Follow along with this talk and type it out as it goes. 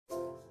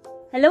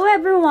Hello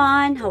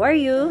everyone! How are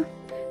you?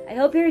 I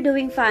hope you're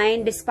doing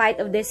fine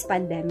despite of this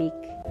pandemic.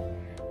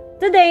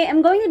 Today,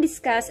 I'm going to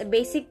discuss a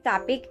basic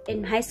topic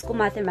in high school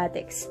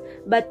mathematics,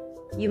 but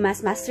you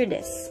must master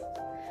this.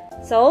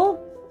 So,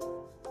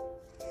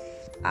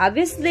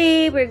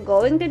 obviously, we're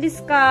going to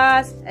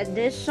discuss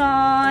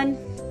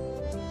addition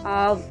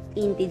of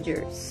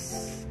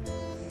integers.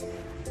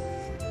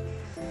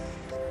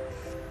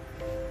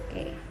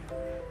 Okay.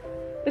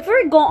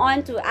 Before we go on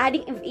to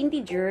adding of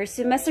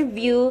integers, you must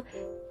review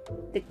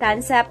the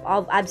concept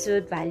of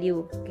absolute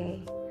value.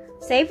 Okay.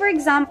 Say for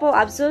example,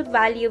 absolute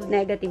value of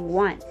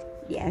 -1.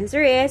 The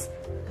answer is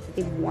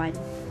 +1.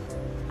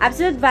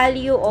 Absolute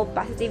value of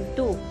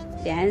 +2.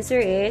 The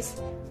answer is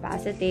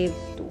 +2.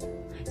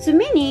 So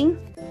meaning,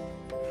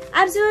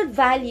 absolute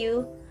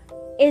value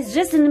is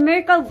just a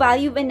numerical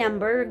value of a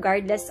number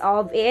regardless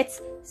of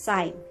its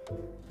sign.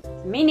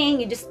 Meaning,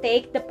 you just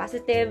take the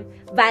positive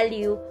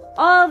value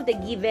of the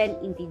given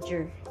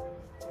integer.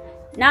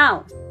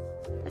 Now,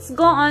 let's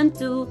go on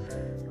to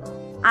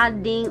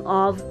adding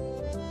of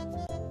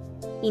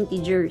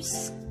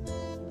integers.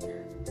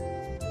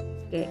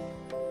 Okay.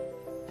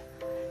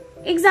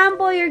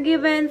 Example, you're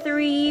given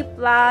 3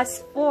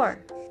 plus 4.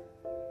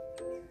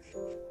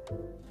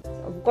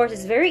 Of course,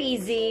 it's very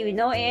easy. We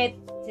know it.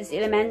 It's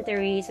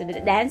elementary. So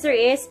the answer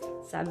is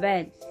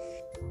 7.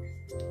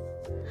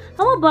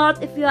 How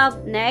about if you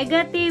have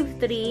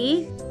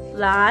 -3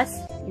 plus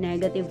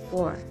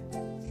 -4?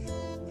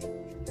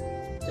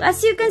 So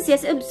as you can see,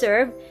 as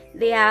observed,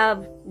 they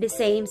have the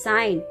same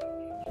sign.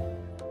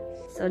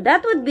 So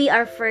that would be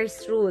our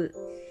first rule.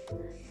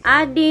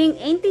 Adding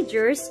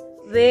integers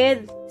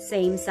with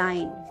same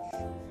sign.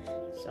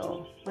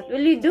 So what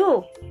will you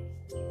do?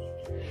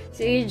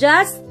 So you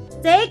just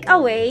take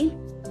away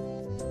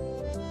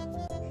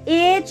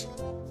each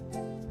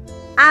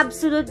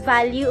absolute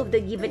value of the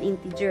given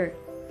integer.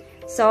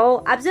 So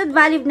absolute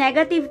value of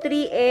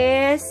 -3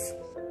 is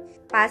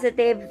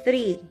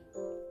 +3.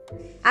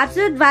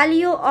 Absolute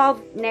value of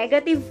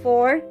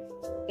 -4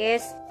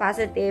 is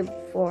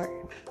 +4.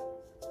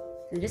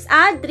 So just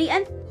add 3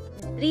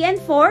 and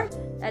 4,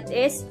 that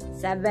is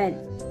 7.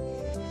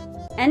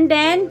 And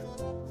then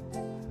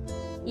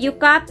you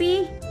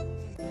copy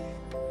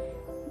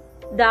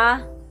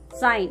the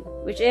sign,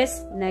 which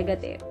is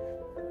negative.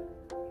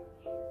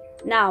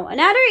 Now,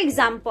 another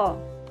example.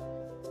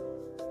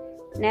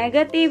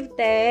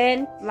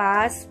 -10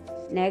 plus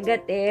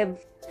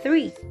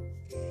 -3.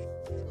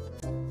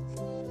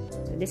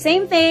 The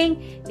same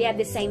thing, they have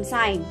the same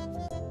sign.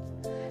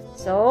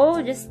 So,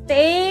 just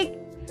take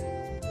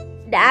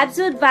the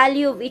absolute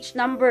value of each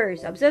number.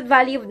 So, absolute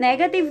value of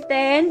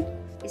 -10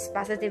 is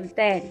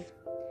 +10.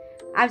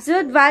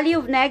 Absolute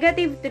value of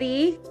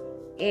 -3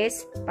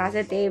 is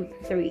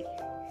 +3.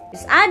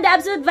 Just add the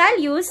absolute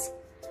values.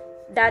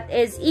 That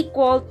is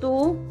equal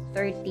to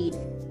 13.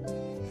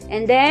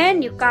 And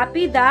then, you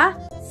copy the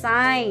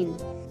sign.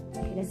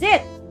 Okay, that's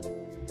it.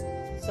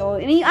 So,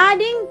 when you're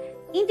adding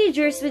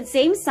integers with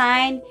same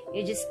sign,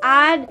 you just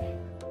add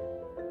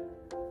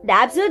the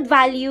absolute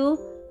value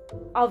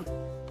of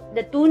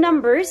the two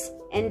numbers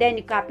and then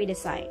you copy the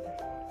sign.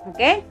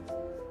 Okay?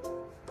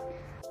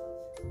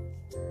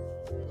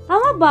 How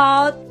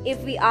about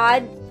if we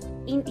add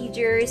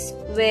integers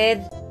with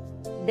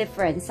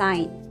different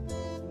sign?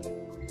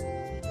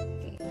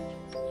 Okay.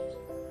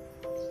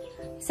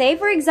 Say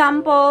for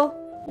example,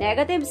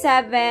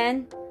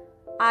 -7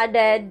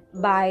 added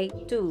by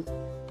 2.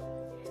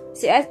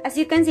 So, as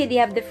you can see, they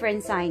have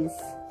different signs.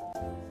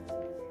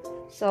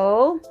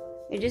 So,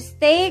 you just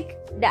take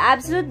the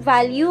absolute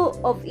value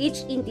of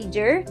each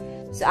integer.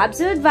 So,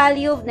 absolute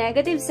value of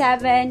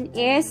 -7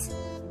 is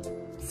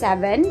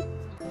 7.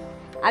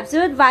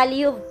 Absolute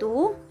value of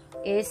 2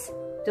 is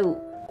 2.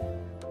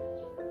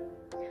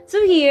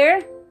 So,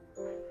 here,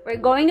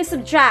 we're going to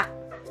subtract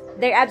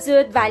their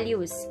absolute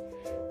values.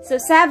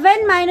 So,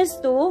 7 minus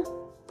 2,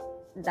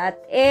 that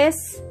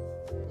is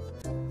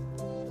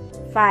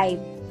 5.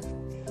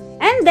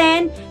 And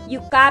then, you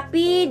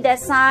copy the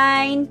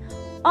sign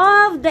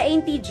of the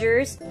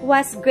integers who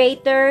has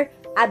greater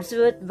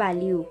absolute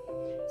value.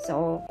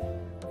 So,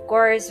 of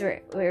course,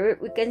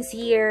 we can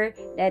see here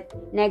that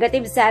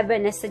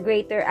 -7 has a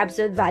greater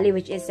absolute value,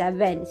 which is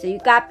 7. So, you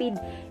copied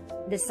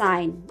the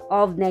sign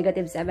of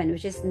 -7,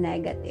 which is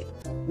negative.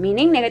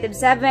 Meaning,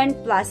 -7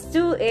 plus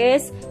 2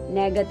 is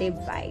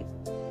 -5.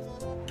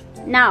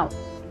 Now,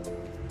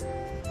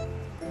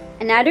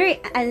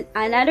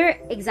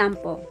 another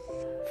example.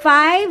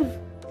 5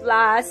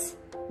 plus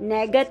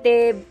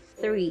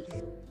 -3.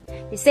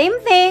 The same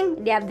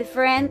thing, they have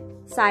different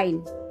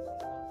sign.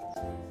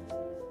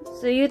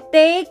 So you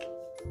take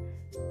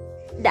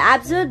the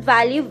absolute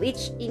value of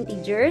each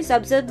integer. So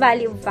absolute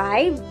value of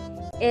 5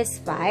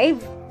 is 5.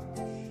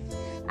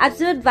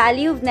 Absolute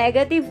value of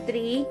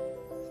 -3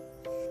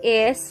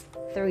 is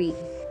 3.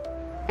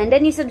 And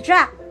then you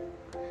subtract.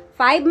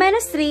 5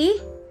 minus 3,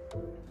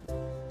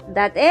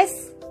 that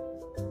is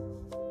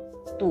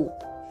 2.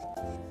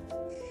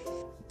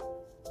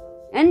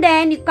 And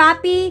then you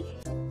copy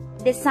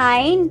the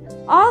sign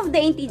of the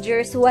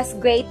integers who has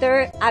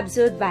greater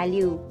absolute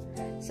value.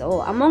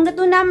 So, among the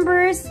two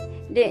numbers,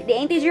 the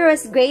integer who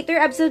has greater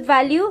absolute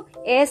value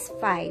is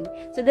 5.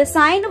 So, the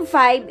sign of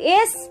 5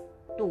 is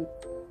 2.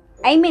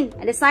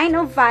 The sign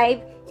of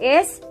 5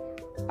 is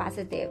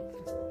positive.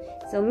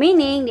 So,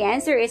 meaning the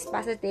answer is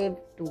positive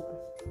 2.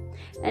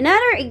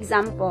 Another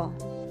example.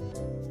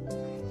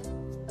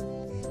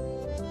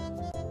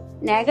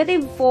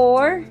 Negative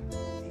 4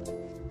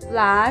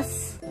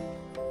 plus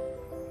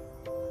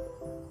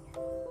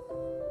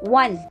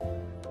 1.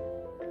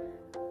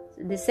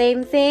 So, the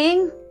same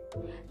thing.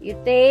 You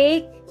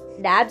take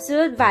the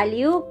absolute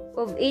value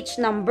of each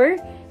number.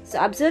 So,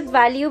 absolute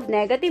value of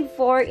negative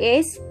 4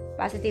 is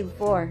positive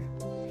 4.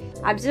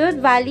 Absolute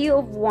value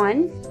of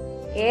 1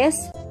 is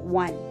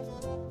 1.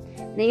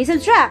 Then you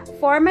subtract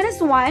 4 minus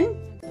 1.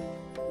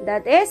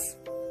 That is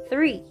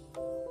 3.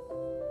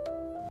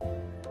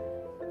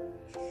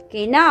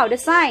 Okay, now the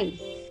sign.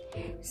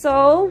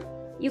 So,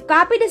 you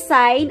copy the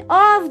sign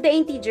of the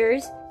integer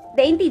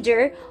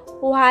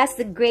who has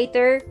the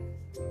greater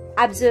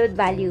absolute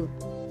value.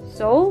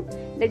 So,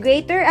 the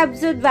greater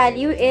absolute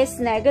value is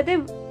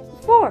negative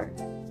 4.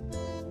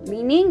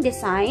 Meaning, the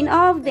sign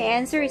of the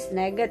answer is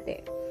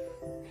negative.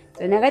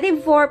 So,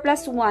 negative 4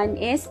 plus 1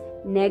 is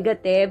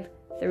negative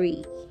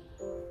 3.